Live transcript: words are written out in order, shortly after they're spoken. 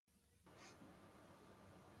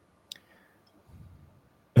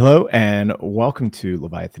Hello and welcome to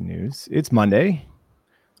Leviathan News. It's Monday,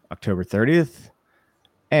 October 30th,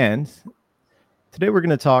 and today we're going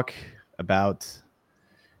to talk about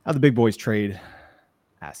how the big boys trade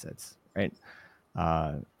assets, right?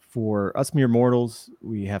 For us mere mortals,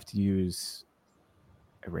 we have to use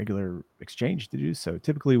a regular exchange to do so.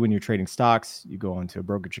 Typically, when you're trading stocks, you go onto a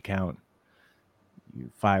brokerage account, you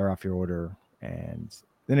fire off your order, and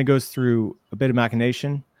then it goes through a bit of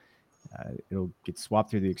machination. It'll get swapped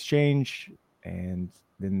through the exchange, and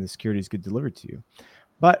then the securities get delivered to you.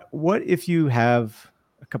 But what if you have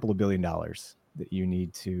a couple of $1 billion that you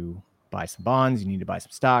need to buy some bonds, you need to buy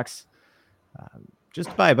some stocks, just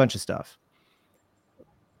to buy a bunch of stuff?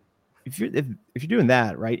 If you're doing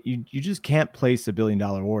that, right, you just can't place a $1 billion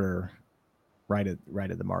order right at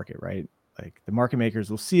the market, right? Like the market makers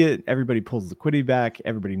will see it, everybody pulls liquidity back,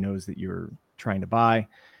 everybody knows that you're trying to buy,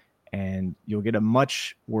 and you'll get a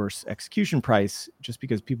much worse execution price just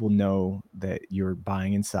because people know that you're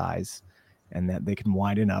buying in size and that they can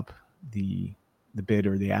widen up the bid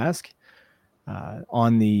or the ask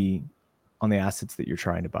on the assets that you're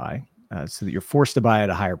trying to buy, so that you're forced to buy at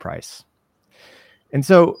a higher price. And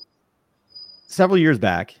so several years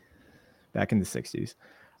back in the 60s,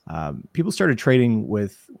 people started trading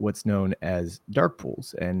with what's known as dark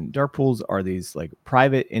pools. And dark pools are these like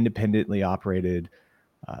private, independently operated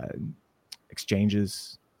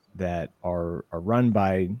exchanges that are run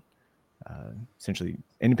by essentially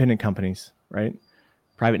independent companies, right?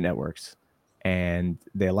 Private networks. And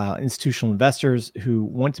they allow institutional investors who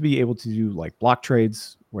want to be able to do like block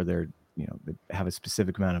trades where they have a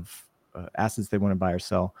specific amount of assets they want to buy or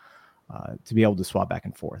sell, to be able to swap back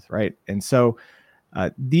and forth, right? And so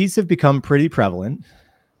these have become pretty prevalent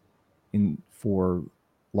for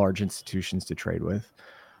large institutions to trade with,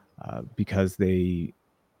 because they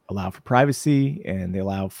allow for privacy and they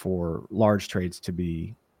allow for large trades to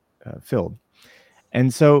be filled.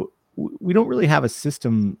 And so we don't really have a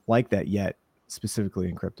system like that yet, specifically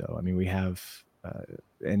in crypto. I mean, we have,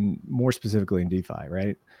 and more specifically in DeFi,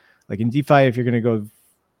 right? Like in DeFi, if you're going to go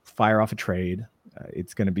fire off a trade,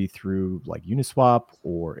 it's going to be through like Uniswap,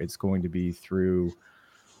 or it's going to be through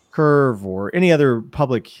Curve or any other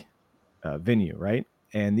public venue, right?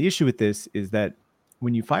 And the issue with this is that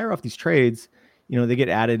when you fire off these trades, they get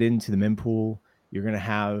added into the mempool. You're going to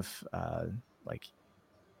have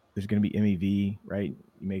there's going to be MEV, right?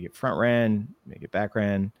 You may get front ran, you may get back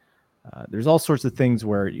ran. There's all sorts of things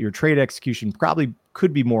where your trade execution probably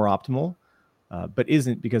could be more optimal, but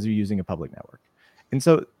isn't because you're using a public network. And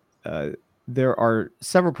so there are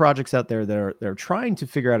several projects out there that are trying to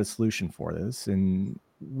figure out a solution for this. And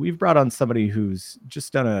we've brought on somebody who's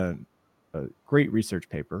just done a great research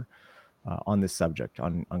paper on this subject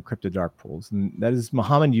on crypto dark pools, and that is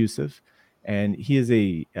Mohammed Yusuf, and he is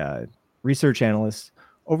a research analyst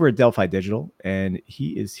over at Delphi Digital, and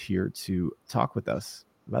he is here to talk with us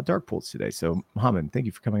about dark pools today. So, Mohammed, thank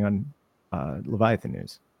you for coming on Leviathan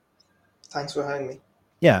News. Thanks for having me.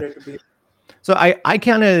 Yeah. Great to be here. So I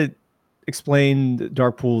kind of explained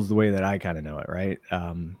dark pools the way that I kind of know it, right?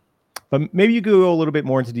 But maybe you could go a little bit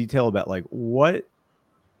more into detail about like what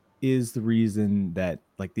is the reason that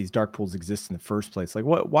like these dark pools exist in the first place? Like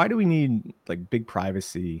why do we need like big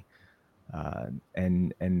privacy,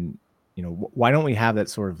 and why don't we have that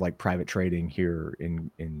sort of like private trading here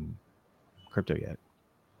in crypto yet?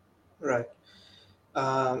 Right.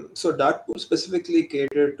 So dark pools specifically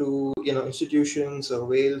cater to institutions or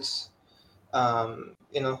whales.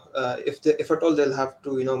 If at all they'll have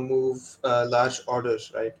to move large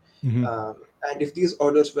orders, right? Mm-hmm. And if these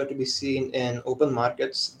orders were to be seen in open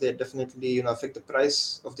markets, they definitely affect the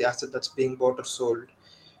price of the asset that's being bought or sold.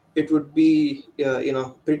 It would be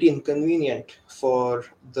pretty inconvenient for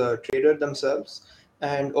the trader themselves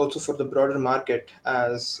and also for the broader market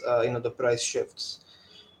as the price shifts.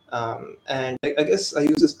 And I guess I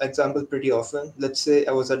use this example pretty often. Let's say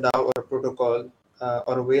I was a DAO or a protocol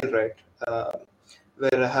or a whale, right,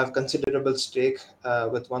 where I have considerable stake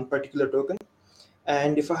with one particular token.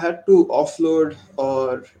 And if I had to offload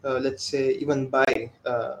or let's say even buy,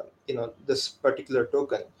 this particular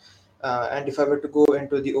token, and if I were to go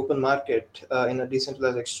into the open market in a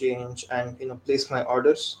decentralized exchange and place my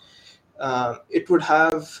orders, it would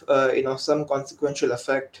have some consequential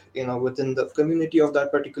effect within the community of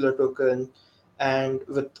that particular token, and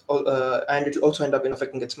and it will also end up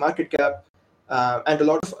affecting its market cap, and a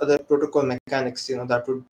lot of other protocol mechanics that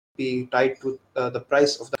would be tied to the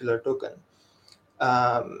price of the particular token.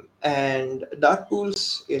 And dark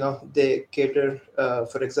pools, they cater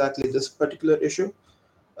for exactly this particular issue,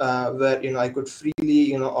 where I could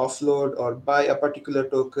freely offload or buy a particular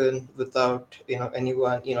token without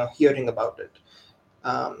anyone hearing about it.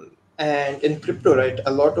 And in crypto, right,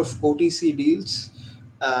 a lot of OTC deals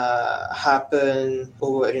happen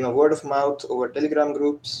over word of mouth, over Telegram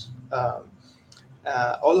groups.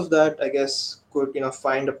 All of that, I guess, could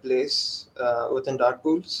find a place within dark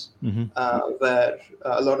pools, Mm-hmm. where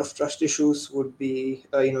a lot of trust issues would be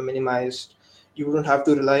minimized. You wouldn't have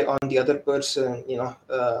to rely on the other person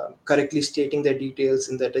correctly stating their details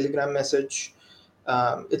in their Telegram message.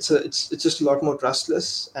 It's just a lot more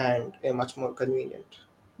trustless and much more convenient.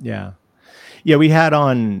 Yeah. Yeah, we had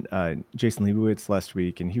on Jason Leibowitz last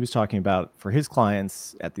week, and he was talking about for his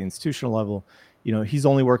clients at the institutional level, he's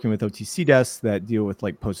only working with OTC desks that deal with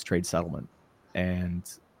like post trade settlement. And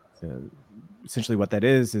uh, essentially what that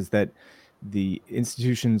is that the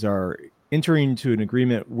institutions are entering into an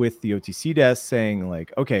agreement with the OTC desk saying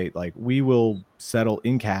like, okay, like we will settle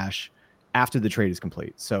in cash after the trade is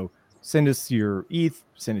complete. So send us your ETH,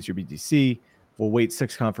 send us your BTC. We'll wait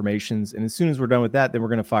 6 confirmations, and as soon as we're done with that, then we're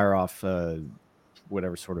going to fire off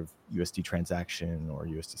whatever sort of USD transaction or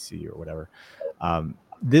USDC or whatever.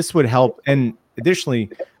 This would help, and additionally,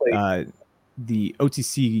 uh, the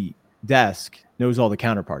OTC desk knows all the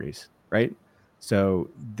counterparties, right? So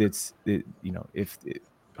that's it, if it,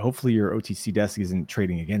 hopefully your OTC desk isn't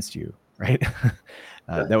trading against you, right?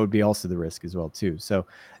 Right. That would be also the risk as well too. So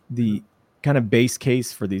the kind of base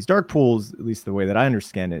case for these dark pools, at least the way that I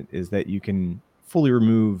understand it, is that you can fully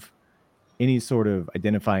remove any sort of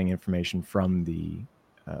identifying information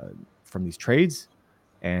uh, from these trades,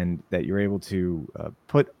 and that you're able to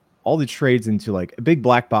put all the trades into like a big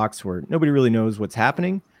black box where nobody really knows what's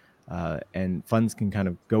happening, and funds can kind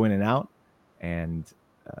of go in and out. And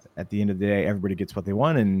at the end of the day, everybody gets what they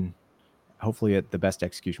want, and hopefully at the best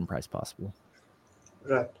execution price possible.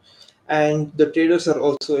 Right. And the traders are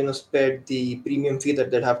also spared the premium fee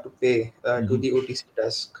that they'd have to pay to Mm-hmm. the OTC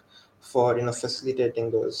desk for facilitating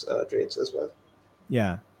those trades as well.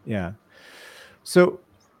 Yeah, yeah. So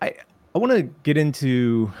I I want to get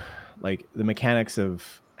into like the mechanics of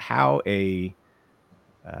how a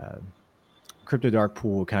uh, crypto dark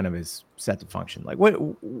pool kind of is set to function. Like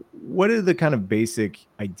what are the kind of basic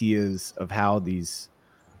ideas of how these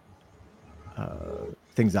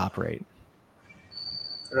things operate?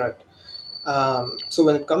 Right. So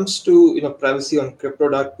when it comes to privacy on crypto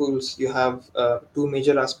dark pools, you have two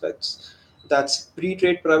major aspects. That's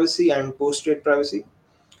pre-trade privacy and post-trade privacy.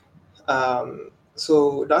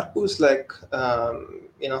 So dark pools like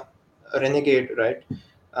Renegade, right?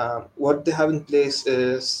 What they have in place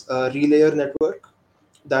is a relayer network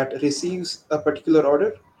that receives a particular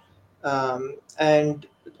order, and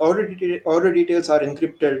order details are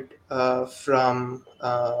encrypted from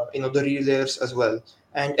the relayers as well,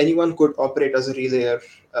 and anyone could operate as a relayer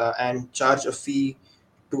and charge a fee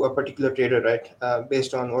to a particular trader, right,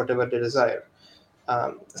 based on whatever they desire.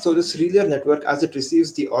 So this relay network, as it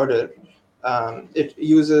receives the order, it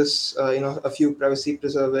uses a few privacy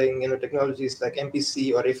preserving technologies like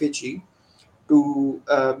MPC or FHE to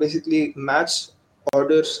basically match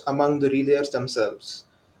orders among the relayers themselves.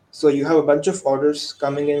 So you have a bunch of orders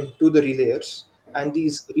coming in to the relayers, and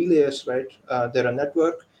these relayers, right, they're a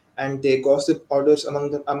network, and they gossip orders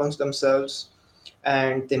amongst themselves,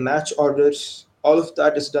 and they match orders. All of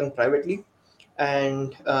that is done privately,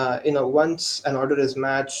 and once an order is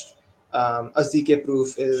matched, a ZK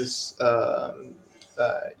proof is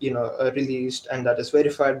released, and that is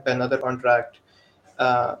verified by another contract.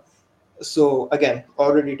 Uh, so again,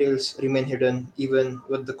 order details remain hidden even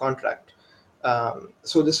with the contract.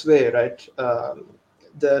 So this way, right,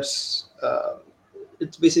 there's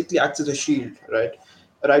it basically acts as a shield,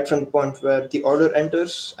 right from the point where the order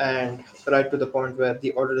enters and right to the point where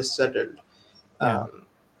the order is settled. Yeah. um,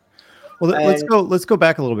 Well, and let's go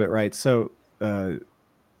back a little bit, right? So, I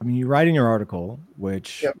mean, you write in your article,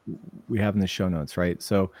 which yeah, we have in the show notes, right?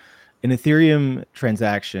 So, an Ethereum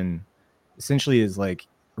transaction essentially is like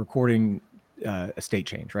recording a state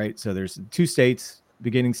change, right? So there's 2 states,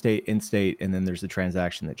 beginning state, end state, and then there's the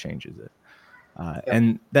transaction that changes it. yeah,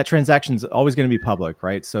 And that transaction is always going to be public,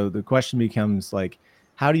 right? So the question becomes like,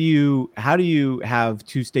 how do you have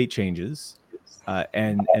 2 state changes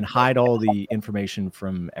and hide all the information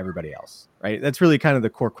from everybody else, right? That's really kind of the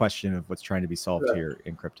core question of what's trying to be solved right, here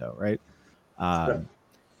in crypto, right? right, Um,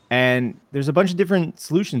 and there's a bunch of different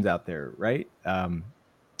solutions out there, right?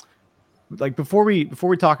 Like before we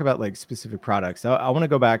talk about like specific products, I want to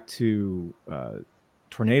go back to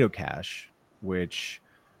Tornado Cash, which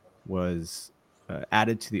was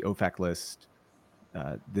added to the OFAC list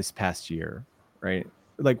this past year, right?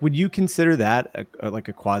 Like, would you consider that like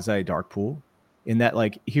a quasi dark pool? In that,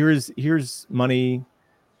 like, here's money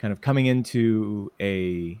kind of coming into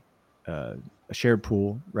a shared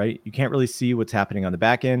pool, right? You can't really see what's happening on the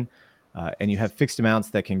back end, and you have fixed amounts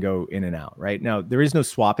that can go in and out, right? Now, there is no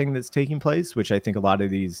swapping that's taking place, which I think a lot of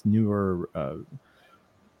these newer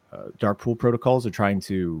dark pool protocols are trying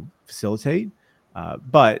to facilitate.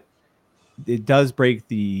 But it does break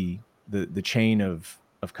the chain of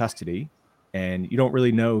custody, and you don't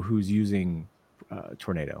really know who's using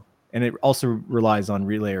Tornado. And it also relies on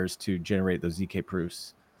relayers to generate those ZK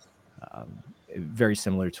proofs, very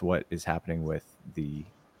similar to what is happening with the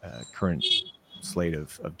current slate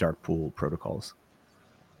of dark pool protocols.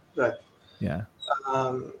 Right. Yeah.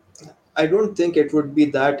 Um, I don't think it would be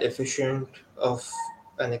that efficient of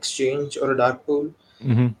an exchange or a dark pool,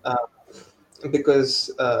 Mm-hmm. uh, because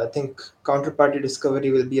I think counterparty discovery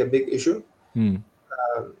will be a big issue. Mm.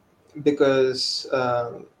 Um, because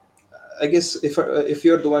I guess if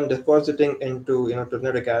you're the one depositing into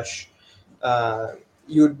Tornado Cash, uh,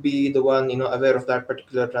 you'd be the one aware of that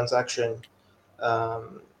particular transaction,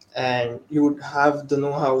 um, and you would have the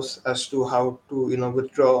know-how as to how to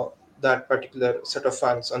withdraw that particular set of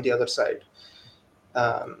funds on the other side.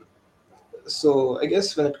 Um, so I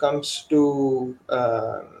guess when it comes to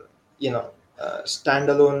you know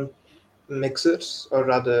standalone mixers, or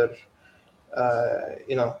rather uh,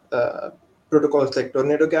 you know uh, protocols like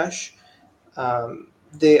Tornado Cash,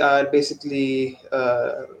 they are basically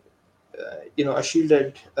a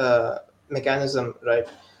shielded mechanism, right?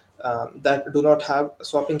 That do not have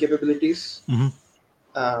swapping capabilities. Mm-hmm.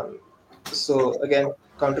 Um, so again,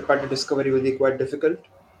 counterparty discovery will be quite difficult,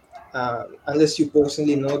 unless you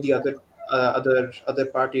personally know the other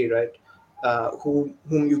party, right? Whom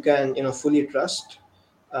you can fully trust.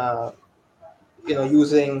 Uh,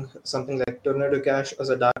 Using something like Tornado Cash as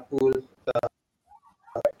a dark pool, uh,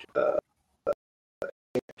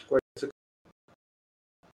 quite difficult.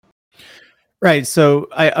 Right. So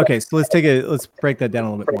so let's break that down a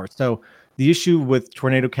little bit more. So the issue with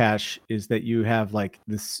Tornado Cash is that you have like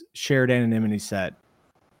this shared anonymity set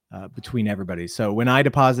between everybody. So when I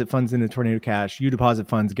deposit funds into Tornado Cash, you deposit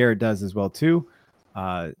funds. Garrett does as well too.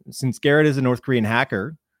 Since Garrett is a North Korean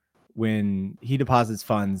hacker, when he deposits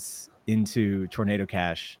funds into Tornado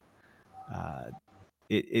Cash, uh,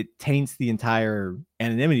 it taints the entire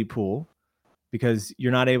anonymity pool because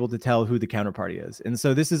you're not able to tell who the counterparty is. And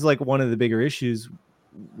so this is like one of the bigger issues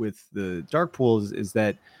with the dark pools is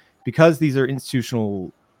that because these are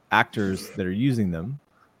institutional actors that are using them,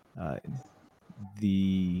 uh,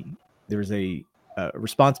 there's a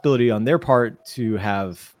responsibility on their part to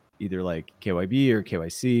have either like KYB or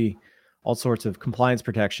KYC, all sorts of compliance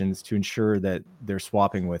protections to ensure that they're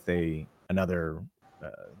swapping with another uh,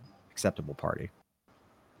 acceptable party.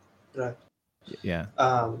 Right. Yeah.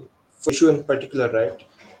 For issue in particular, right?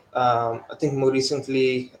 I think more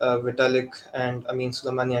recently, Vitalik and Amin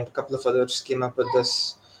Suleimani and a couple of others came up with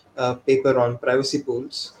this paper on privacy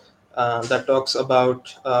pools that talks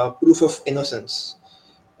about proof of innocence.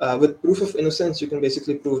 With proof of innocence, you can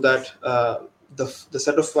basically prove that the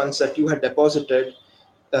set of funds that you had deposited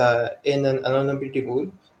in an anonymity pool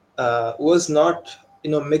was not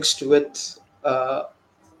mixed with a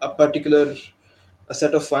particular a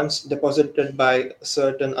set of funds deposited by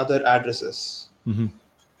certain other addresses. Mm-hmm.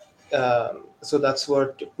 So that's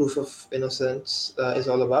what proof of innocence is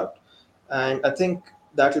all about, and I think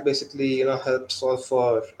that will basically help solve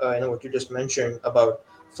for what you just mentioned about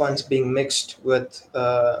funds being mixed with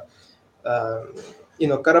um,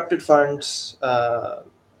 corrupted funds.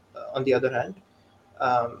 On the other hand,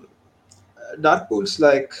 um, dark pools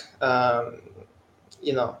like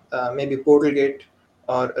maybe Portalgate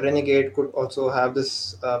or Renegade could also have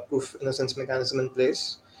this proof of innocence mechanism in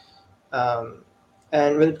place. Um,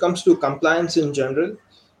 and when it comes to compliance in general,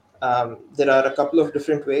 there are a couple of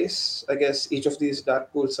different ways, I guess, each of these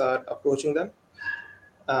dark pools are approaching them.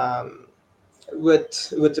 Um,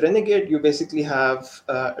 with Renegade, you basically have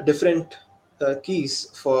different keys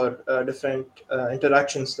for different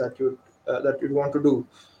interactions that you'd want to do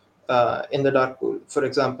in the dark pool. For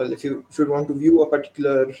example, if you want to view a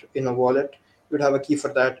particular wallet, you'd have a key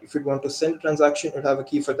for that. If you'd want to send a transaction, you'd have a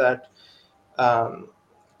key for that. Um,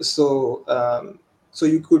 so so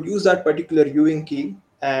you could use that particular viewing key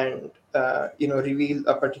and reveal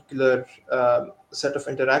a particular set of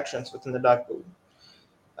interactions within the dark pool.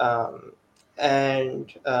 Um,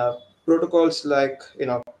 and protocols like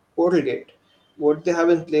Portalgate, what they have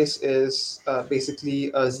in place is basically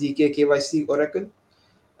a ZK KYC oracle,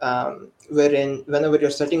 wherein whenever you're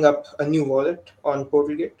setting up a new wallet on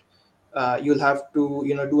Portalgate, you'll have to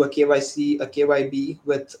do a KYC, a KYB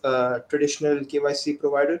with a traditional KYC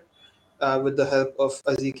provider with the help of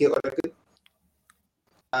a ZK oracle,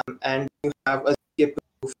 and you have a ZK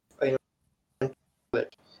proof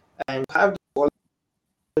wallet. and have this wallet,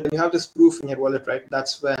 when you have this proof in your wallet, right?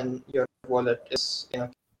 That's when your wallet is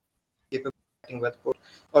capable of interacting with port,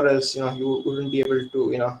 or else you wouldn't be able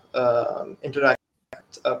to interact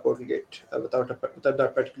Portalgate without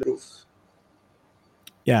that particular proof.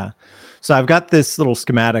 Yeah. So I've got this little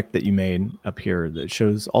schematic that you made up here that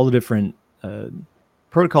shows all the different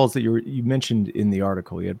protocols that you mentioned in the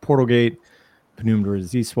article. You had Portalgate, Penumbra,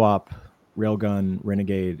 ZSwap, Railgun,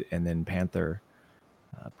 Renegade, and then Panther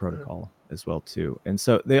protocol as well too. And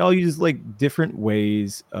so they all use like different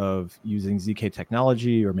ways of using ZK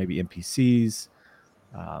technology or maybe MPCs,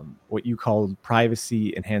 what you call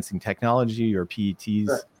privacy enhancing technology or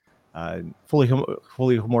PETs, fully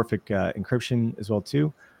homomorphic encryption as well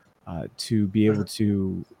too, to be able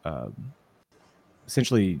to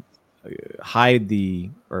essentially hide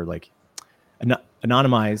or like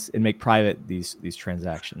anonymize and make private these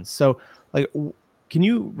transactions. So like can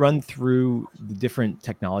you run through the different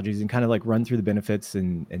technologies and kind of like run through the benefits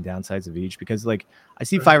and downsides of each? Because like I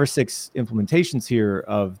see 5 or 6 implementations here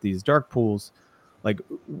of these dark pools. Like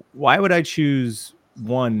why would I choose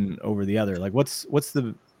one over the other? Like what's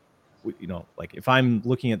the, like if I'm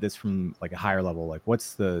looking at this from like a higher level, like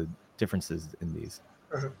what's the differences in these?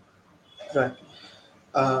 Right.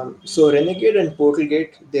 So Renegade and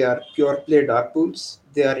Portalgate, they are pure play dark pools.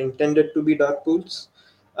 They are intended to be dark pools.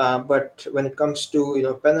 But when it comes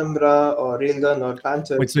to Penumbra or Railgun or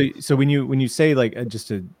Panther, Wait, so when you say like just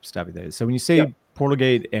to stop you there, so when you yeah, say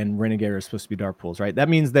Portalgate and Renegade are supposed to be dark pools, right? That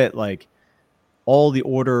means that like all the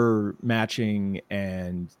order matching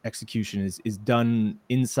and execution is done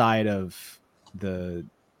inside of the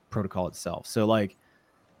protocol itself. So like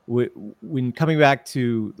when coming back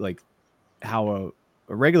to like how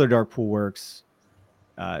a regular dark pool works,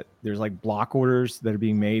 there's like block orders that are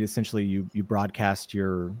being made. Essentially, you broadcast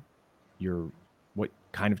your what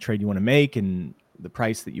kind of trade you want to make and the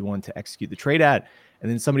price that you want to execute the trade at,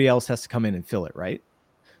 and then somebody else has to come in and fill it, right?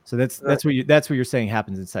 So right, that's what you're saying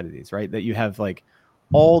happens inside of these, right? That you have like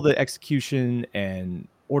all the execution and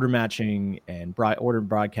order matching and order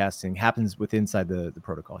broadcasting happens within inside the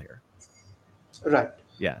protocol here. right.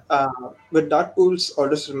 Yeah. With dark pools,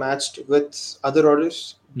 orders are matched with other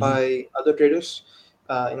orders Mm-hmm. by other traders.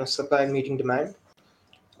 Supply and meeting demand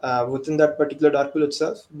within that particular dark pool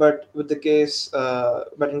itself. But in case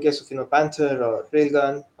of Panther or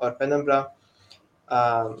Railgun or Penumbra,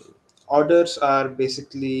 um, orders are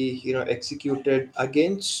basically executed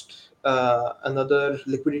against another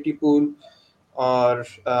liquidity pool, or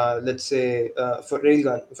let's say for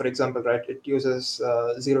Railgun, for example, right, it uses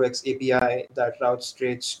 0x API that routes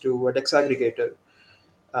trades to a DEX aggregator.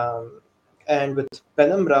 um, and with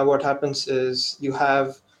Penumbra, what happens is you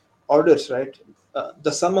have orders, right?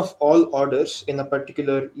 The sum of all orders in a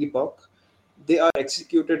particular epoch, they are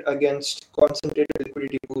executed against concentrated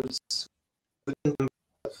liquidity pools within them.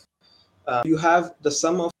 You have the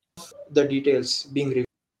sum of the details being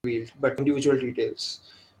revealed, but individual details.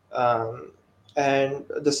 Um, and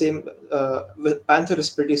the same with Panther is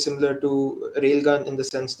pretty similar to Railgun in the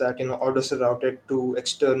sense that orders are routed to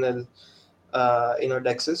external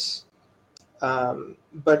dexes.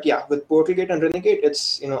 But yeah, with Portalgate and Renegade,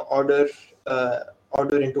 it's uh,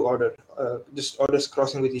 order into order, just orders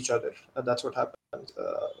crossing with each other. That's what happens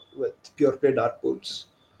with pure play dark pools.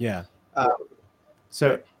 Yeah. Uh, So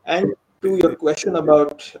right. And to your question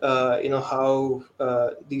about how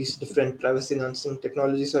these different privacy enhancing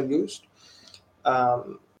technologies are used,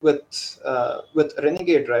 with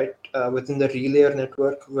Renegade, right, within the relayer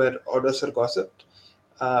network where orders are gossiped.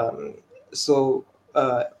 Um, so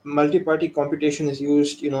multi-party computation is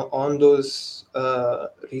used, on those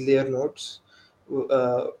relayer nodes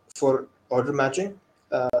uh, for order matching,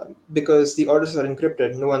 because the orders are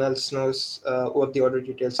encrypted. No one else knows what the order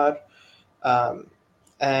details are. Um,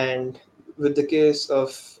 and with the case of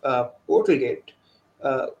Portalgate,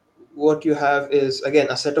 uh, what you have is again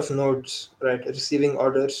a set of nodes, right, receiving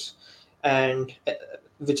orders, and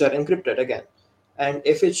which are encrypted again, and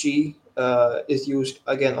FHE is used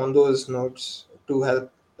again on those nodes to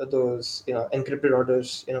help those encrypted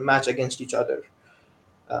orders match against each other.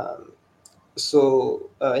 Um, so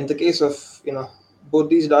in the case of both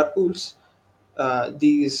these dark pools,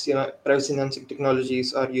 these privacy enhancing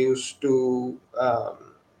technologies are used to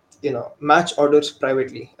match orders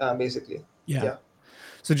privately, basically. yeah. Yeah.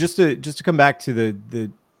 So just to come back to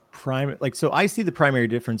the prime, like, so I see the primary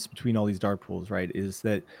difference between all these dark pools, right, is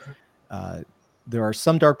that uh, there are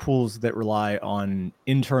some dark pools that rely on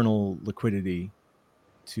internal liquidity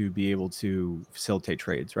to be able to facilitate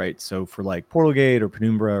trades, right? So for like Portalgate or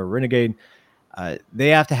Penumbra or Renegade, they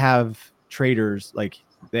have to have traders like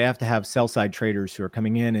they have to have sell side traders who are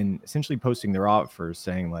coming in and essentially posting their offers,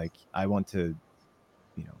 saying like, I want to,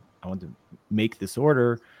 I want to make this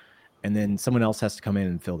order, and then someone else has to come in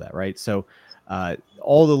and fill that, right? So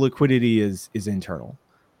all the liquidity is internal,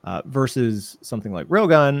 versus something like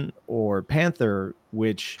Railgun or Panther,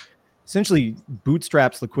 which essentially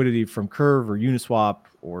bootstraps liquidity from Curve or Uniswap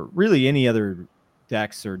or really any other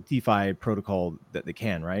DEX or DeFi protocol that they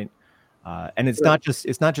can, right? And Right. it's not just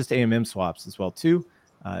AMM swaps as well too.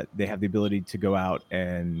 They have the ability to go out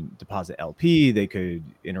and deposit LP. They could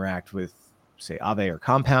interact with, say, Aave or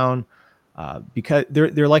Compound, because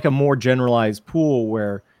they're like a more generalized pool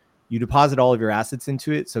where you deposit all of your assets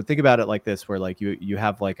into it. So think about it like this, where like you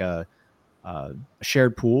have like a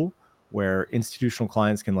shared pool where institutional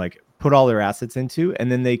clients can like put all their assets into,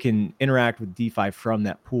 and then they can interact with DeFi from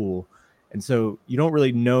that pool. And so you don't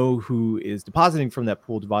really know who is depositing from that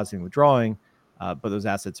pool, depositing, withdrawing, but those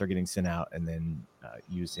assets are getting sent out and then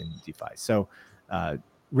used in DeFi. So uh,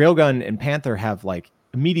 Railgun and Panther have like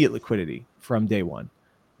immediate liquidity from day one.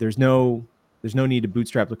 There's no there's no need to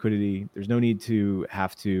bootstrap liquidity. There's no need to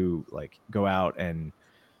have to like go out and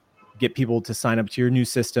get people to sign up to your new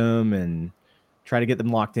system and try to get them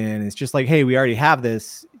locked in. It's just like, hey, we already have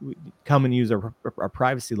this. Come and use our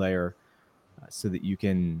privacy layer, so that you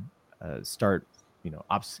can start,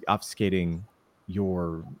 obfuscating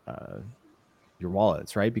your your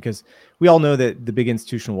wallets, right? Because we all know that the big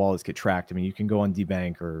institutional wallets get tracked. I mean, you can go on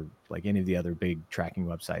DBank or like any of the other big tracking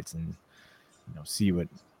websites and see what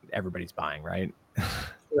everybody's buying, right?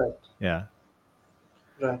 Right. Yeah,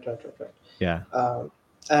 Right. yeah. Um,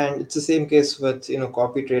 and it's the same case with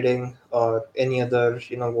copy trading or any other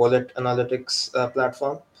wallet analytics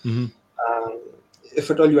platform. Hmm. Um, if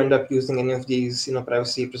at all you end up using any of these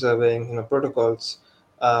privacy preserving protocols,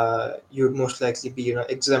 you'd most likely be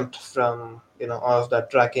exempt from all of that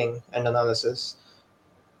tracking and analysis.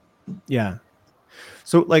 Yeah.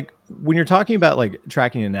 So like when you're talking about like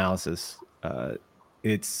tracking analysis,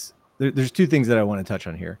 there's two things that I want to touch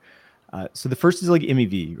on here. So the first is like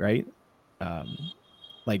MEV, right? Um,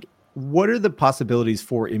 like what are the possibilities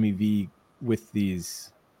for MEV with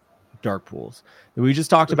these dark pools? We just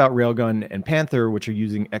talked about Railgun and Panther, which are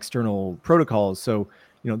using external protocols. So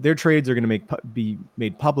their trades are going to be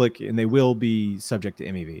made public, and they will be subject to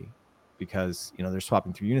MEV because they're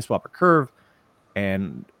swapping through Uniswap or Curve,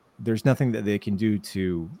 and there's nothing that they can do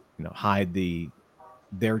to hide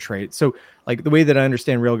their trade. So like the way that I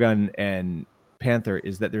understand Railgun and Panther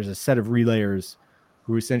is that there's a set of relayers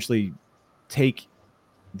who essentially take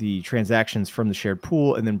the transactions from the shared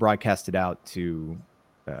pool and then broadcast it out to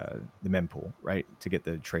the mempool, right, to get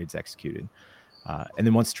the trades executed. And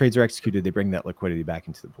then once trades are executed, they bring that liquidity back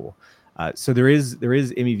into the pool. So there is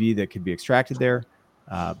MEV that could be extracted there.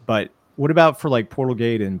 But what about for like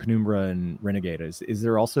Portalgate and Penumbra and Renegade? Is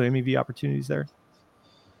there also MEV opportunities there?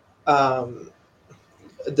 Um,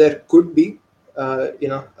 there could be,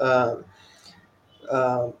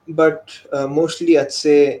 but mostly I'd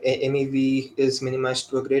say MEV is minimized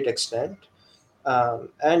to a great extent.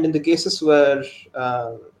 And in the cases where,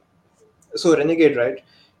 so Renegade, right?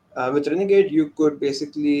 With Renegade, you could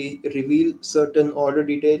basically reveal certain order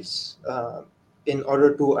details in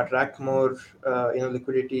order to attract more,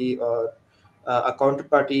 liquidity or a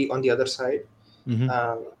counterparty on the other side. Mm-hmm.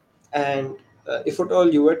 Um, and if at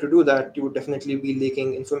all you were to do that, you would definitely be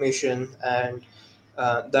leaking information, and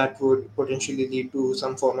that would potentially lead to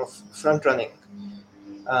some form of front running.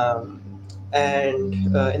 Um, and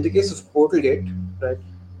in the case of Portalgate, right,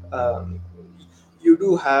 um, you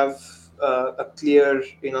do have a clear,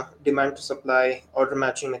 demand to supply order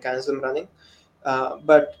matching mechanism running,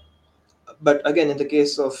 but again, in the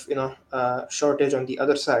case of shortage on the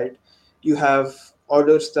other side, you have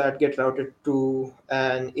orders that get routed to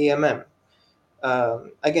an AMM.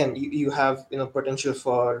 Again, you have potential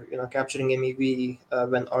for capturing MEV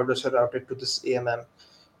when orders are routed to this AMM.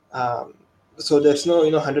 Um, so there's no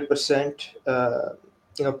 100%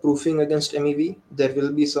 proofing against MEV. There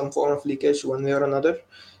will be some form of leakage one way or another.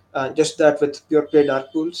 Just that with pure play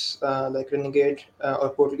dark pools like Renegade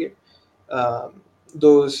or Portgate, um,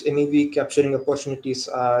 those MEV capturing opportunities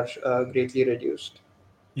are greatly reduced.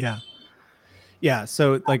 Yeah. Yeah.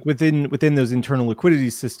 So like within those internal liquidity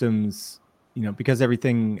systems, because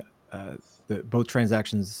everything, both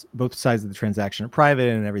transactions, both sides of the transaction are private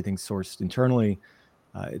and everything's sourced internally,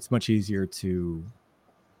 it's much easier to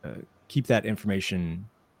uh, keep that information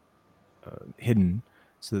hidden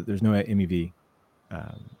so that there's no MEV.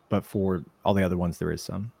 But for all the other ones, there is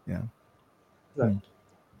some. Yeah. Right. Hmm.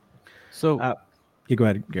 So Uh, yeah. Go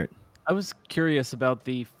ahead, Garrett. I was curious about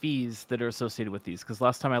the fees that are associated with these because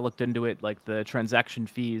last time I looked into it, like the transaction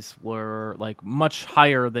fees were like much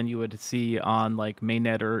higher than you would see on like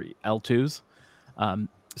mainnet or L2s.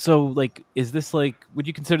 So like, is this like, would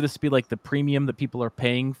you consider this to be like the premium that people are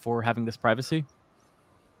paying for having this privacy?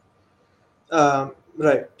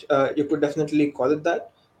 Right. You could definitely call it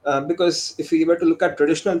that. Because if we were to look at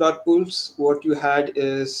traditional dark pools, what you had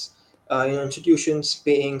is institutions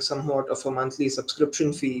paying somewhat of a monthly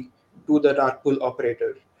subscription fee to the dark pool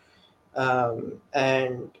operator.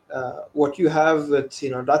 And what you have with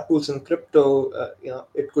dark pools in crypto,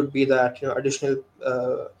 it could be that additional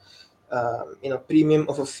premium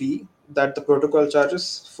of a fee that the protocol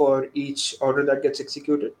charges for each order that gets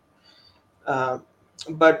executed. Uh,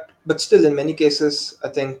 but still, in many cases, I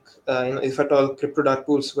think if at all crypto dark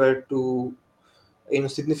pools were to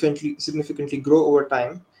significantly grow over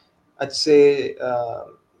time, I'd say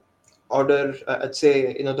I'd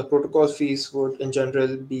say the protocol fees would in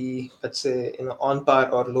general be, I'd say, on par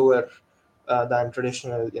or lower than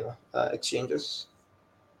traditional exchanges.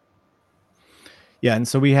 Yeah, and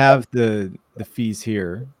so we have the fees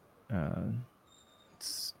here.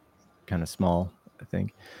 It's kind of small, I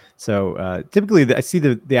think. So typically, I see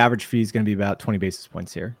the average fee is going to be about 20 basis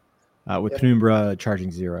points here, with Yeah. Penumbra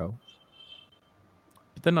charging 0.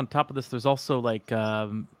 But then on top of this, there's also like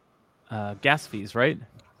gas fees, right?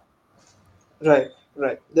 Right,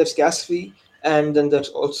 right. There's gas fee, and then there's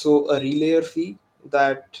also a relayer fee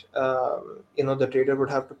that the trader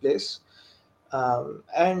would have to place.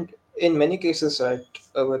 And in many cases, right,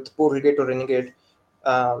 with Portgate or Renegade,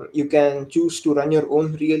 you can choose to run your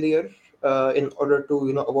own relayer in order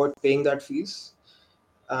to avoid paying that fees.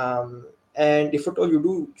 Um, and if at all you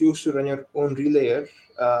do choose to run your own relayer,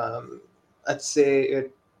 I'd say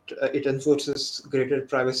it enforces greater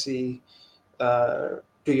privacy to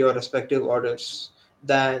your respective orders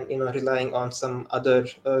than relying on some other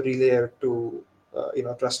relayer to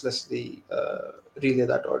trustlessly relay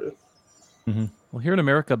that order. Well, here in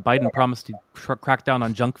America, Biden promised to crack down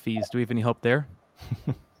on junk fees. Do we have any hope there?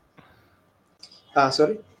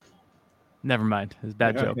 Sorry. Never mind. It's a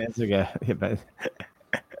bad No, joke. that's okay. Yeah, but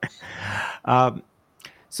um,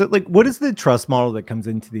 so like, what is the trust model that comes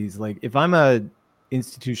into these? Like, if I'm a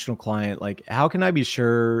institutional client, like, how can I be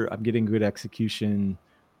sure I'm getting good execution?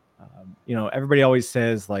 Everybody always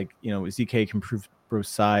says like, ZK can prove both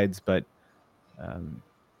sides, but um,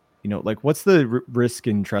 like, what's the risk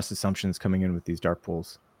and trust assumptions coming in with these dark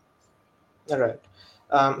pools? All right.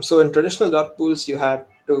 So in traditional dark pools, you had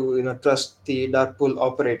to trust the dark pool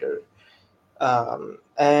operator,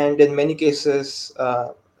 and in many cases,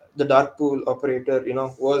 the dark pool operator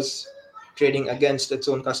was trading against its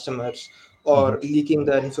own customers Hmm. or leaking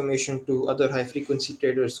that information to other high frequency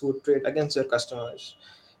traders who would trade against their customers.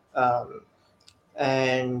 Um,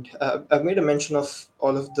 and I've made a mention of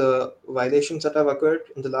all of the violations that have occurred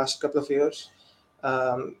in the last couple of years.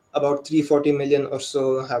 About 340 million or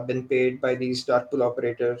so have been paid by these dark pool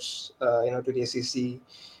operators, to the SEC.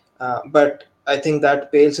 But I think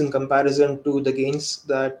that pales in comparison to the gains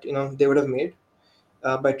that they would have made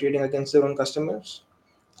by trading against their own customers.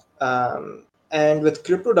 And with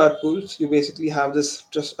crypto dark pools, you basically have this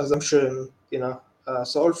just assumption,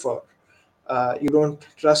 solved for. You don't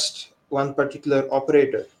trust one particular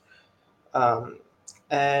operator, um,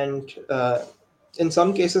 and in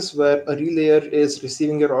some cases where a relayer is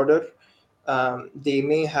receiving your order, they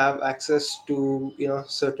may have access to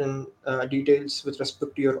certain details with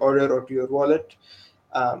respect to your order or to your wallet.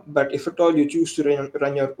 But if at all you choose to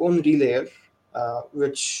run your own relayer,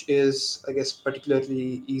 which is, I guess,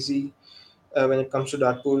 particularly easy when it comes to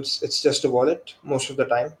dark pools, it's just a wallet most of the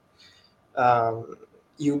time. Um,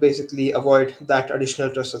 you basically avoid that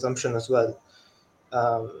additional trust assumption as well.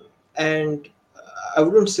 And I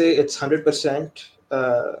wouldn't say it's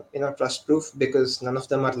 100% trust proof because none of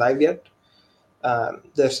them are live yet.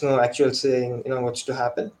 There's no actual saying what's to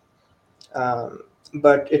happen. Um,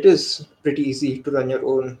 but it is pretty easy to run your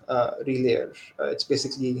own relayer. It's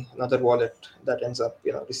basically another wallet that ends up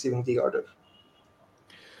receiving the order.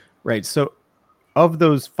 Right. So, of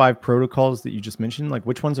those 5 protocols that you just mentioned, like,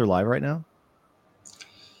 which ones are live right now?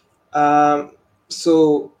 Um,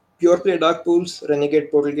 so pure play dark pools,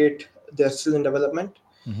 Renegade, Portalgate, they're still in development.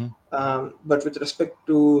 Hmm. But with respect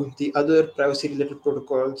to the other privacy related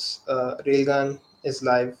protocols, Railgun is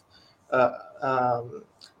live. Uh, um,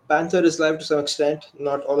 Panther is live to some extent.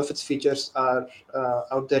 Not all of its features are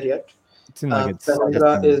out there yet. It's in like its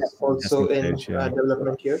Penumbra is testing also in stage. Yeah.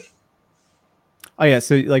 development here. Oh yeah.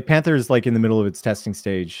 So like Panther is like in the middle of its testing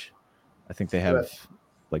stage. I think they Right. have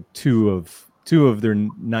like two of their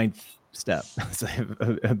ninth step. So they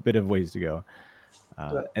have a bit of ways to go.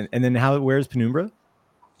 Right. And then where's Penumbra?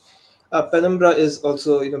 Penumbra is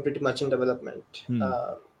also pretty much in development. Hmm.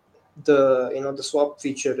 The swap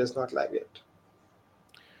feature is not live yet.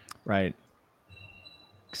 Right.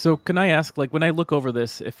 So can I ask, like, when I look over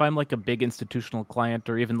this, if I'm like a big institutional client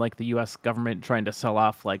or even like the U.S. government trying to sell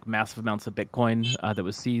off like massive amounts of Bitcoin that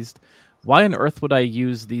was seized, why on earth would I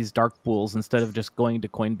use these dark pools instead of just going to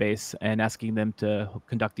Coinbase and asking them to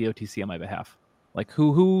conduct the OTC on my behalf? Like,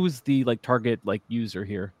 who's the like target like user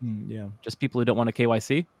here? Yeah. Just people who don't want a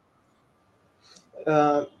KYC?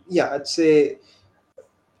 Yeah, I'd say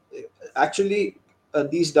actually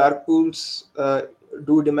these dark pools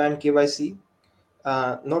do demand KYC.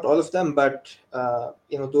 Not all of them, but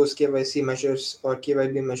those KYC measures or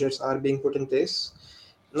KYB measures are being put in place.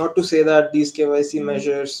 Not to say that these KYC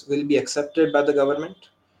measures will be accepted by the government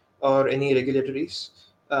or any regulatories.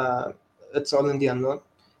 It's all in the unknown.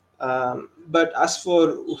 But uh,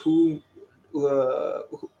 who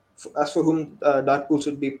as for whom dark pools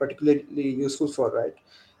would be particularly useful for, right?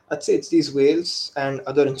 I'd say it's these whales and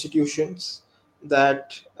other institutions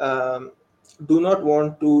that do not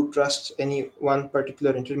want to trust any one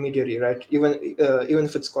particular intermediary, right? Even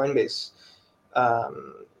if it's Coinbase,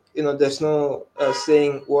 um, there's no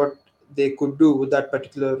saying what they could do with that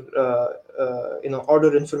particular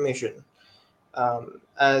order information.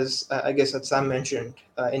 As I guess as Sam mentioned,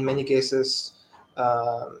 in many cases,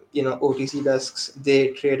 OTC desks, they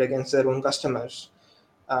trade against their own customers.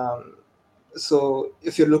 Um, so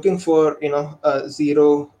if you're looking for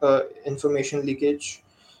zero information leakage,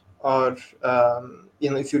 or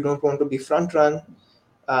if you don't want to be front run,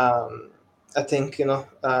 um, I think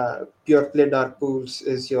pure play dark pools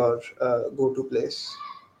is your go-to place.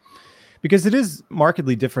 Because it is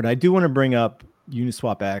markedly different. I do want to bring up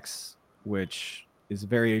Uniswap X, which is a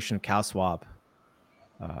variation of CowSwap.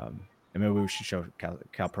 And maybe we should show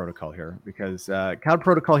Cow Protocol here, because Cow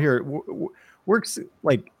Protocol here works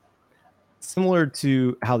like similar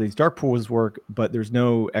to how these dark pools work, but there's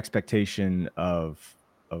no expectation of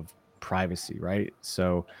privacy, right?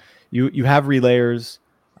 So you have relayers,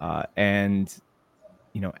 and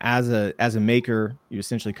as a maker, you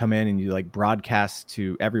essentially come in and you like broadcast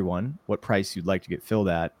to everyone what price you'd like to get filled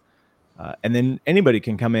at, and then anybody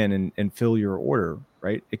can come in and fill your order,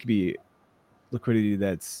 right? It could be liquidity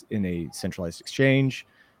that's in a centralized exchange.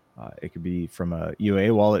 It could be from a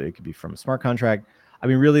EOA wallet. It could be from a smart contract. I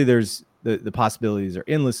mean, really, there's the possibilities are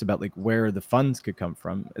endless about like where the funds could come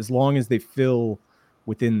from, as long as they fill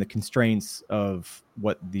within the constraints of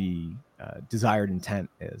what the desired intent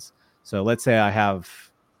is. So let's say I have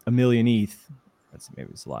a million ETH. Let's say maybe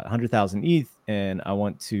it's a lot, 100,000 ETH, and I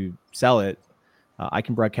want to sell it. I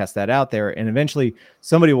can broadcast that out there, and eventually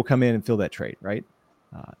somebody will come in and fill that trade, right?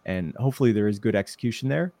 And hopefully there is good execution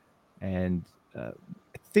there. And I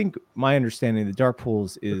think my understanding of the dark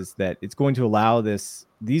pools is that it's going to allow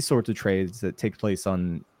these sorts of trades that take place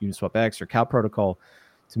on Uniswap X or Cow Protocol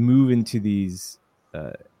to move into these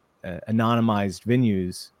anonymized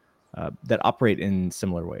venues that operate in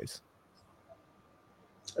similar ways.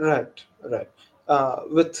 Right, right.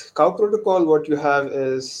 With Cow Protocol, what you have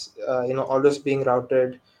is orders being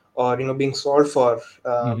routed or being solved for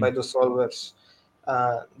Mm-hmm. by those solvers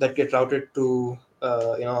that get routed to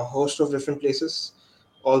a host of different places,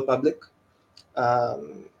 all public.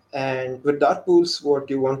 And with dark pools, what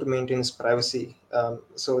you want to maintain is privacy.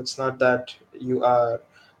 So it's not that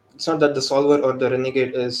the solver or the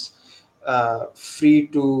renegade is free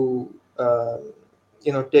to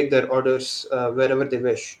take their orders wherever they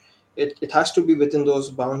wish. It has to be within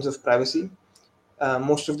those bounds of privacy.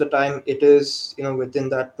 Most of the time it is within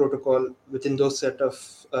that protocol, within those set of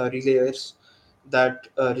relayers that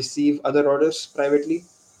receive other orders privately.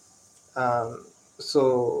 I'd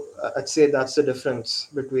say that's the difference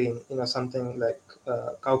between something like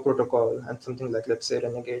Cow Protocol and something like, let's say,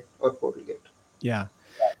 Renegade or Portalgate. Yeah.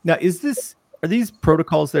 Now, are these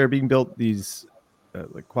protocols that are being built, these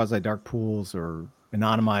like quasi dark pools or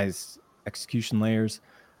anonymized execution layers?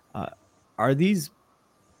 Uh, are these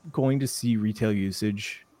going to see retail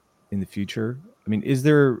usage in the future? I mean,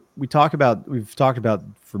 we've talked about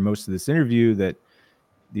for most of this interview that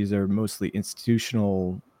these are mostly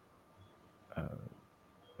institutional uh,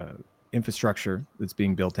 uh, infrastructure that's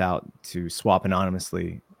being built out to swap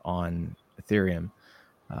anonymously on Ethereum.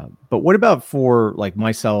 But what about for like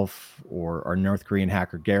myself or our North Korean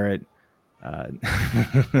hacker Garrett? Uh,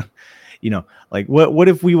 like what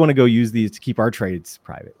if we want to go use these to keep our trades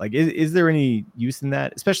private? Like, is there any use in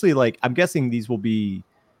that? Especially like I'm guessing these will be.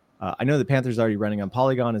 I know the Panthers already running on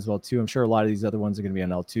Polygon as well too. I'm sure a lot of these other ones are going to be on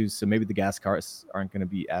L2s, so maybe the gas costs aren't going to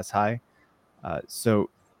be as high.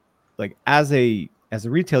 So, like as a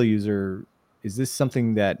retail user, is this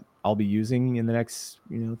something that I'll be using in the next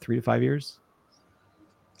 3 to 5 years?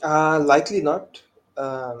 Likely not,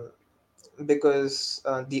 because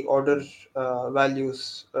the order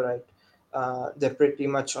values, right, they're pretty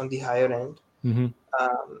much on the higher end. Mm-hmm.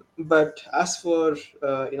 But as for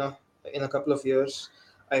in a couple of years,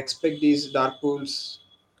 I expect these dark pools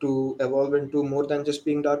to evolve into more than just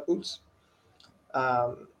being dark pools.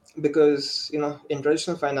 Because in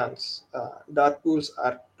traditional finance, dark pools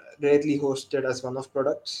are rarely hosted as one-off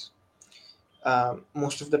products.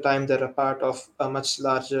 Most of the time they're a part of a much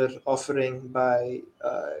larger offering by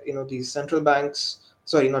these central banks,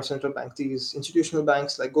 sorry, not central banks, these institutional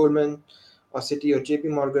banks like Goldman or Citi or JP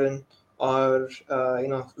Morgan, or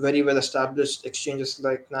very well established exchanges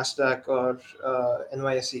like Nasdaq or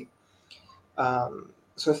NYSE.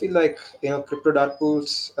 So I feel like crypto dark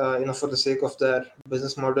pools, for the sake of their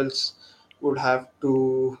business models, would have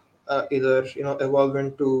to either evolve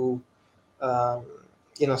into um,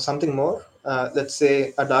 something more. Let's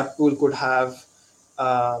say a dark pool could have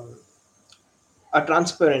um, a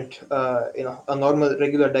transparent, a normal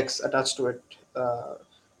regular dex attached to it,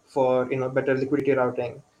 for better liquidity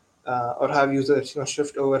routing, or have users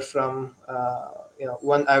shift over from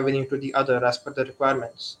one avenue to the other as per the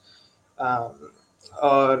requirements, um,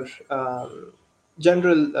 or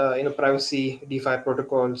general privacy DeFi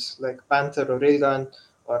protocols like Panther or Railgun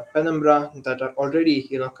or Penumbra that are already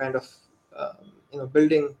kind of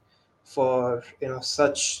building for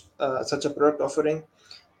such a product offering.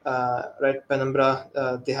 Right,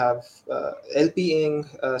 Penumbra, they have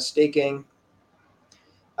LPing, staking,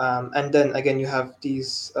 and then again you have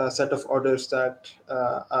these set of orders that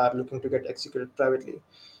are looking to get executed privately.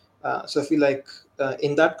 So I feel like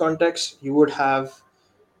in that context, you would have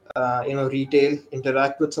retail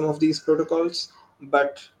interact with some of these protocols,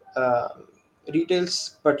 but uh,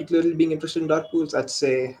 retail's particularly being interested in dark pools, I'd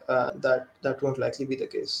say that won't likely be the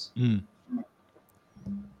case. Mm.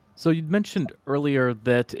 So you'd mentioned earlier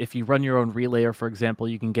that if you run your own relayer, for example,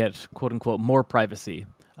 you can get quote unquote more privacy.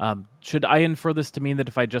 Should I infer this to mean that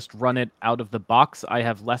if I just run it out of the box, I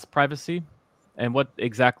have less privacy? And what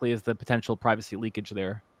exactly is the potential privacy leakage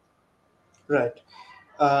there? Right.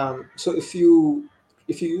 So if you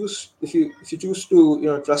choose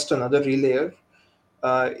to trust another relayer,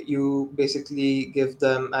 you basically give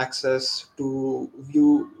them access to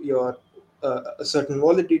view your certain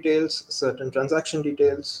wallet details, certain transaction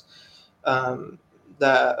details, um,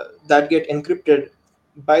 that get encrypted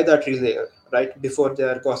by that relayer, right, before they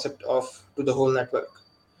are gossiped off to the whole network.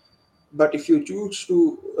 But if you choose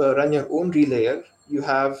to run your own relayer, you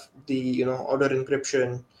have the order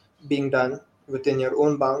encryption being done within your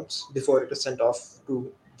own bounds before it is sent off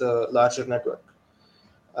to the larger network.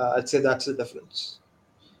 I'd say that's the difference.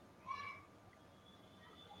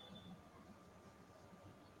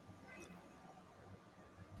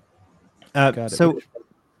 Got it. So,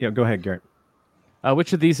 go ahead, Garrett.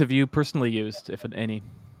 Which of these have you personally used, if any?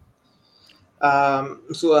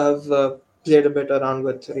 So I've played a bit around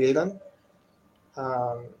with Railgun,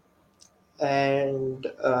 um, and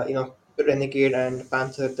Renegade and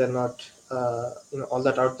Panther. They're not all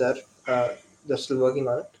that out there. They're still working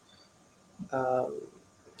on it. Um,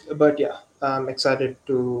 but yeah, I'm excited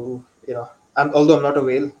to although I'm not a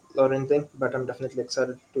whale or anything, but I'm definitely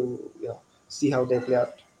excited to see how they play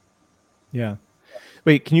out. Yeah.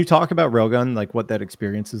 Wait, can you talk about Railgun, like what that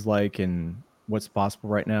experience is like and what's possible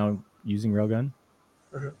right now using Railgun?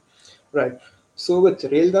 Mhm. Right. So with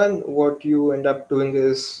Railgun, what you end up doing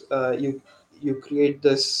is you create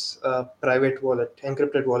this private wallet,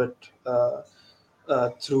 encrypted wallet,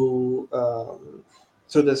 through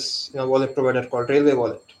this wallet provider called Railway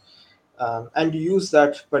Wallet, and you use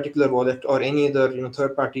that particular wallet or any other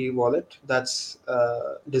third party wallet that's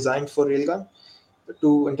designed for Railgun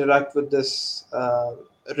to interact with this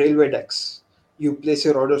railway decks. You place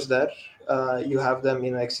your orders there, you have them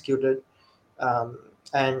executed, um,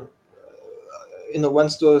 and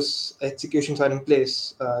once those executions are in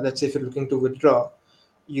place, let's say if you're looking to withdraw,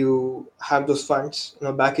 you have those funds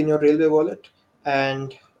back in your railway wallet,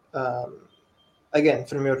 and um, again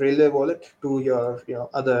from your railway wallet to your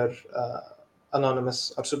other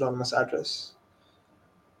anonymous or pseudonymous address.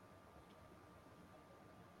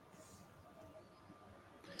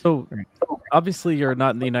 So Right. obviously you're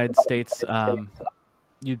not in the United States.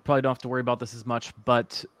 You probably don't have to worry about this as much,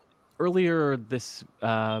 but earlier this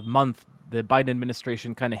month, the Biden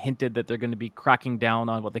administration kind of hinted that they're going to be cracking down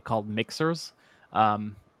on what they called mixers.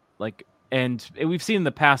 Um, like, and we've seen in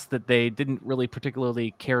the past that they didn't really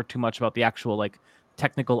particularly care too much about the actual like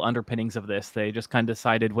technical underpinnings of this. They just kind of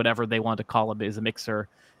decided whatever they want to call it is a mixer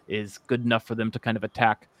is good enough for them to kind of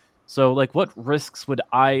attack. So, like, what risks would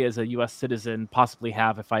I, as a U.S. citizen, possibly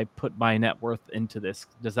have if I put my net worth into this?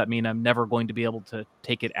 Does that mean I'm never going to be able to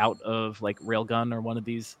take it out of like Railgun or one of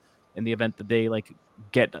these in the event that they like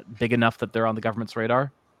get big enough that they're on the government's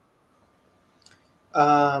radar?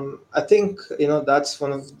 I think that's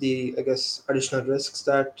one of the, I guess, additional risks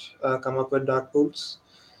that come up with dark pools.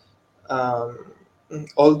 Um,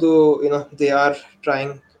 Although they are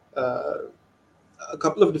trying uh, a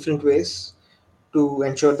couple of different ways to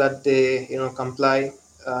ensure that they comply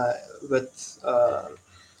uh, with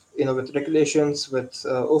with regulations, with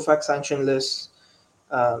OFAC sanction lists.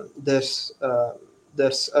 There's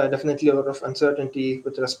definitely a lot of uncertainty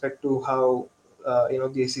with respect to how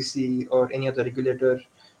the SEC or any other regulator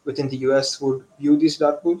within the US would view these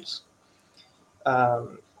dark pools.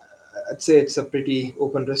 Um, I'd say it's a pretty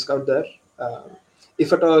open risk out there.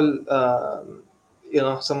 If at all,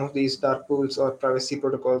 some of these dark pools or privacy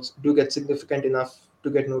protocols do get significant enough to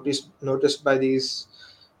get noticed by these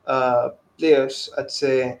uh, players, I'd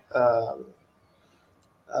say, uh,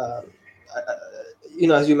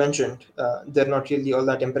 as you mentioned, they're not really all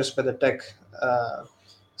that impressed by the tech.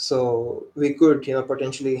 So we could,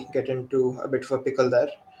 potentially get into a bit of a pickle there.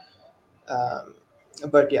 Um,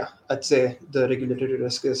 but yeah, I'd say the regulatory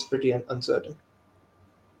risk is pretty uncertain.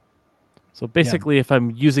 So Yeah. basically, if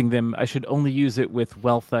I'm using them, I should only use it with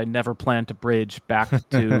wealth I never plan to bridge back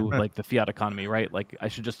to like the fiat economy, right? Like I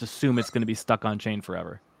should just assume it's going to be stuck on chain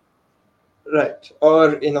forever. Right.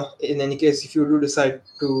 Or, in any case, if you do decide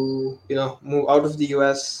to, move out of the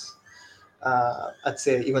US, I'd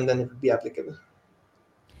say even then it would be applicable.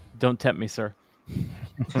 Don't tempt me, sir.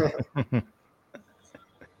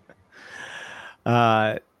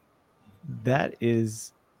 uh, that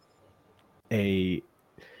is a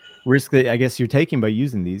risk that I guess you're taking by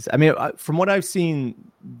using these. I mean, from what I've seen,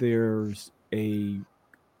 there's a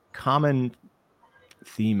common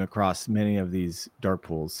theme across many of these dark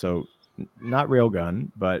pools. So not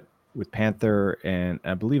Railgun, but with Panther and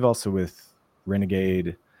I believe also with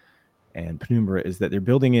Renegade and Penumbra is that they're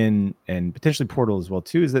building in, and potentially Portal as well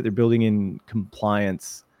too, is that they're building in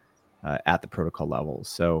compliance at the protocol level.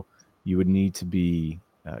 So you would need to be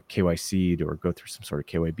KYC'd or go through some sort of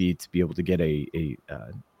KYB to be able to get a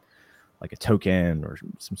like a token or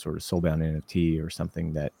some sort of soulbound NFT or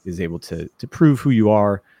something that is able to prove who you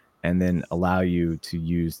are and then allow you to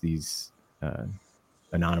use these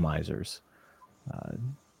anonymizers. Uh,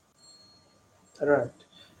 Right.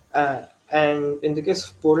 And in the case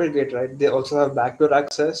of Portalgate, right, they also have backdoor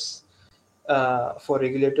access for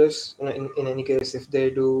regulators. In any case, if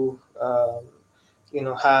they do,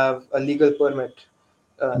 have a legal permit,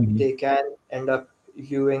 Mhm. they can end up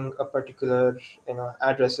viewing a particular,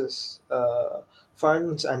 addresses,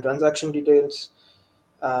 funds, and transaction details.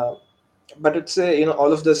 Uh, but it's a,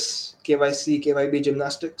 all of this KYC, KYB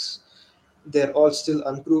gymnastics, they're all still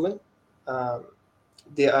unproven. Um,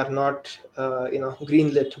 they are not,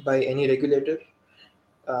 greenlit by any regulator.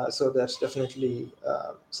 So there's definitely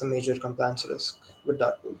some major compliance risk with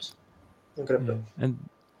dark pools in Yeah, crypto. and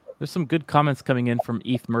there's some good comments coming in from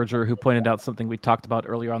ETH Merger, who pointed out something we talked about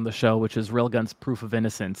earlier on the show, which is Railgun's proof of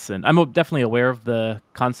innocence. And I'm definitely aware of the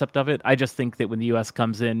concept of it. I just think that when the U.S.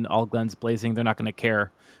 comes in, all guns blazing, they're not going to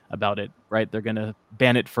care about it, right? They're going to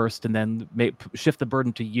ban it first and then shift the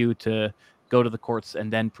burden to you to go to the courts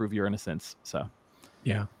and then prove your innocence. So,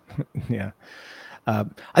 Yeah. Yeah.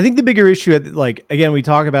 I think the bigger issue, like, again, we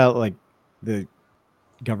talk about like the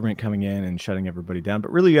government coming in and shutting everybody down,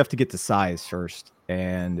 but really you have to get to size first.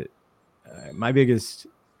 And my biggest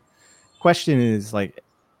question is like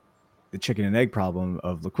the chicken and egg problem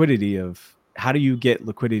of liquidity, of how do you get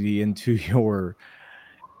liquidity into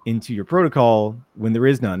your protocol when there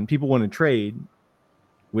is none? People want to trade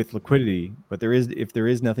with liquidity, but if there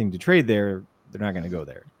is nothing to trade there, they're not going to go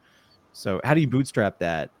there. So how do you bootstrap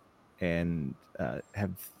that? And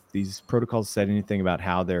have these protocols said anything about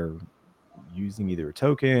how they're using either a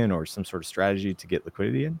token or some sort of strategy to get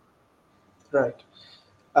liquidity in? Right.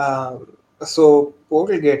 So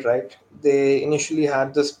Portalgate, right? They initially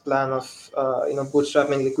had this plan of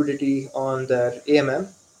bootstrapping liquidity on their AMM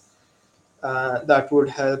that would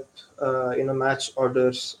help match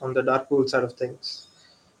orders on the dark pool side of things.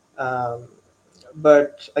 Um,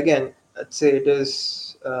 but again, I'd say it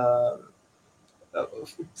is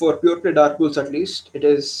for pure play dark pools at least. It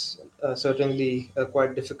is certainly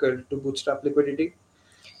quite difficult to bootstrap liquidity.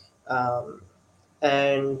 Um,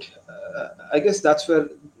 and I guess that's where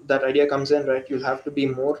that idea comes in, right? You'll have to be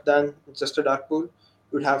more than just a dark pool.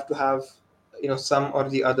 You'd have to have some or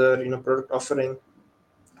the other product offering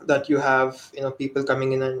that you have people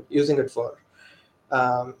coming in and using it for.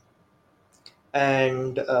 um,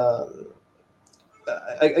 and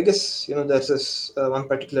I guess there's this one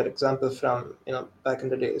particular example from back in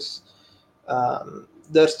the days.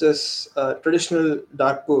 There's this traditional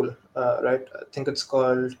dark pool, right? I think it's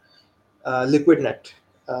called LiquidNet,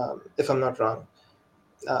 if I'm not wrong.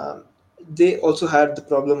 Um, they also had the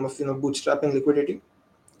problem of bootstrapping liquidity,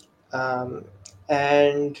 um,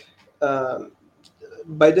 and um,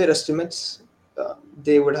 by their estimates,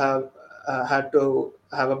 they would have had to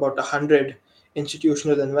have about 100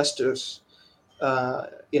 institutional investors,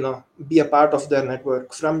 be a part of their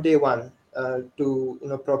network from day one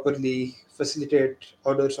to properly facilitate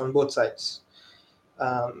orders on both sides.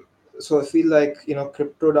 Um, so I feel like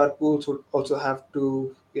crypto dark pools would also have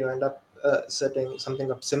to end up setting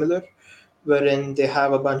something up similar, wherein they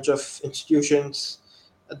have a bunch of institutions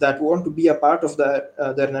that want to be a part of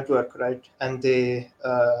their network, right? And they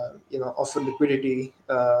offer liquidity,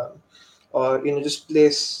 or just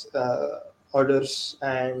place orders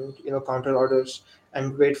and counter orders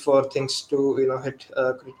and wait for things to hit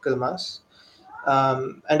critical mass.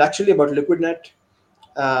 And actually, about LiquidNet,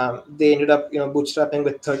 they ended up bootstrapping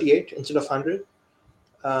with 38 instead of 100.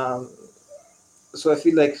 Um, so I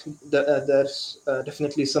feel like there's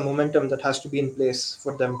definitely some momentum that has to be in place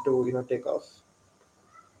for them to take off.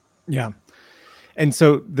 Yeah. And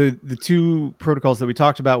so the two protocols that we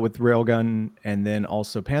talked about with Railgun and then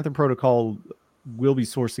also Panther Protocol will be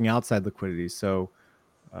sourcing outside liquidity. So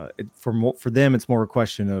for them, it's more a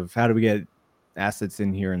question of how do we get assets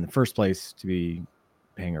in here in the first place to be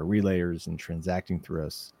paying our relayers and transacting through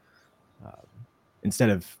us, instead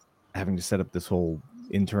of having to set up this whole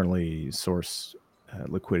internally source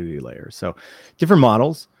liquidity layer. So different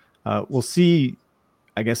models. We'll see,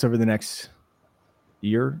 I guess, over the next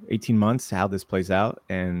year, 18 months, how this plays out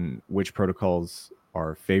and which protocols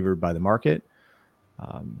are favored by the market.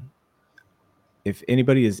 If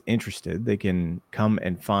anybody is interested, they can come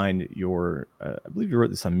and find your, I believe you wrote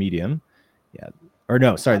this on Medium. Yeah. Or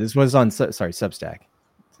no, sorry, this was on, Substack.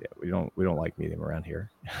 Yeah, we don't like Medium around here.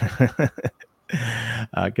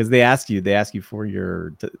 Because they ask you for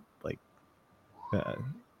your, like,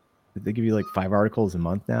 they give you like 5 articles a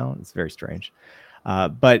month now. It's very strange.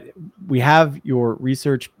 But we have your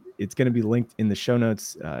research. It's going to be linked in the show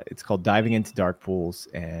notes. It's called Diving into Dark Pools,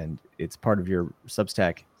 and it's part of your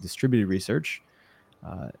Substack distributed research.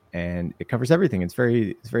 And it covers everything. It's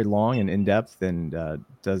very long and in depth, and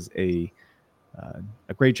does a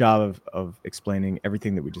great job of explaining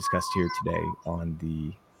everything that we discussed here today on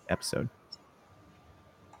the episode.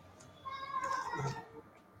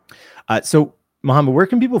 So, Mohammed, where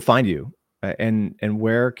can people find you, and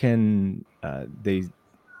where can they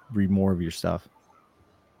read more of your stuff?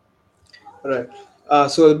 Right.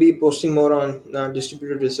 So I'll be posting more on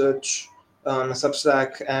distributed research on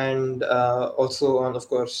Substack, and also on, of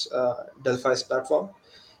course, Delphi's platform.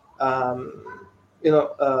 Um, you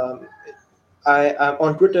know, I'm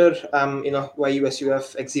on Twitter.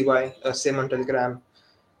 YUSUFXEY, same on Telegram.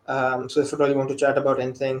 So if at all you want to chat about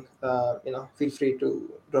anything, feel free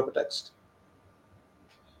to drop a text.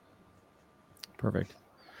 Perfect.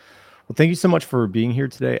 Well, thank you so much for being here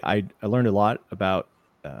today. I learned a lot about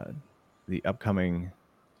the upcoming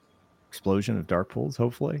explosion of dark pools,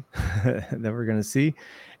 hopefully, that we're going to see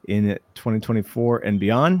in 2024 and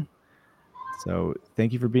beyond. So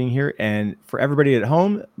thank you for being here. And for everybody at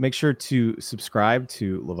home, make sure to subscribe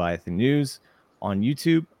to Leviathan News on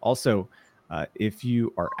YouTube. Also, if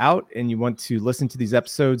you are out and you want to listen to these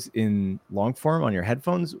episodes in long form on your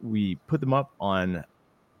headphones, we put them up on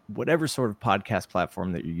whatever sort of podcast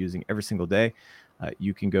platform that you're using every single day.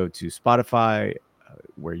 You can go to Spotify,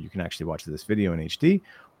 where you can actually watch this video in HD,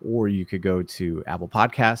 or you could go to Apple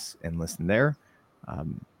Podcasts and listen there.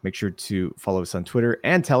 Make sure to follow us on Twitter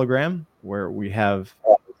and Telegram, where we have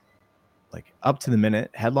like up to the minute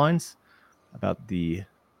headlines about the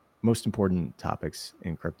most important topics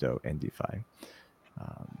in crypto and DeFi.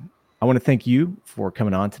 I want to thank you for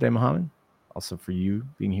coming on today, Mohammed. Also for you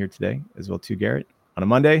being here today as well too, Garrett, on a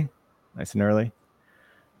Monday, nice and early.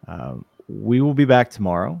 We will be back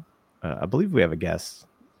tomorrow. I believe we have a guest.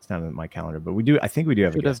 It's not in my calendar, but we do. I think we do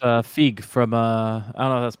have a guest. Fig from I don't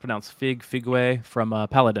know how that's pronounced. Figway from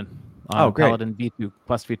Paladin. Oh, great. Paladin V2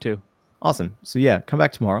 Quest V2. Awesome. So yeah, come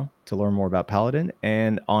back tomorrow to learn more about Paladin.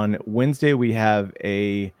 And on Wednesday, we have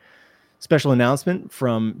a special announcement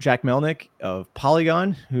from Jack Melnick of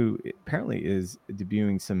Polygon, who apparently is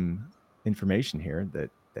debuting some information here that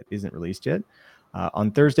isn't released yet.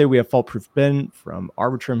 On Thursday, we have Faultproof Ben from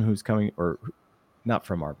Arbitrum, who's coming, or not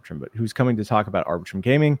from Arbitrum, but who's coming to talk about Arbitrum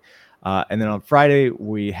Gaming. And then on Friday,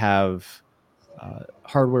 we have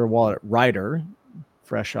hardware wallet Ryder,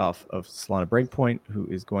 fresh off of Solana Breakpoint, who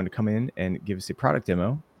is going to come in and give us a product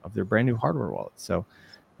demo of their brand new hardware wallet. So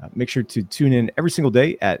make sure to tune in every single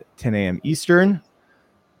day at 10 a.m. Eastern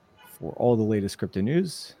for all the latest crypto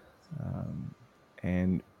news.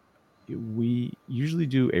 And we usually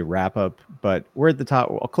do a wrap up, but we're at the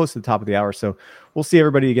top, close to the top of the hour. So we'll see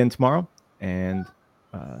everybody again tomorrow. And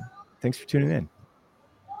thanks for tuning in.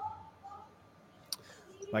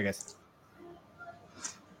 Bye, guys.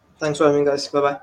 Thanks for having me, guys. Bye bye.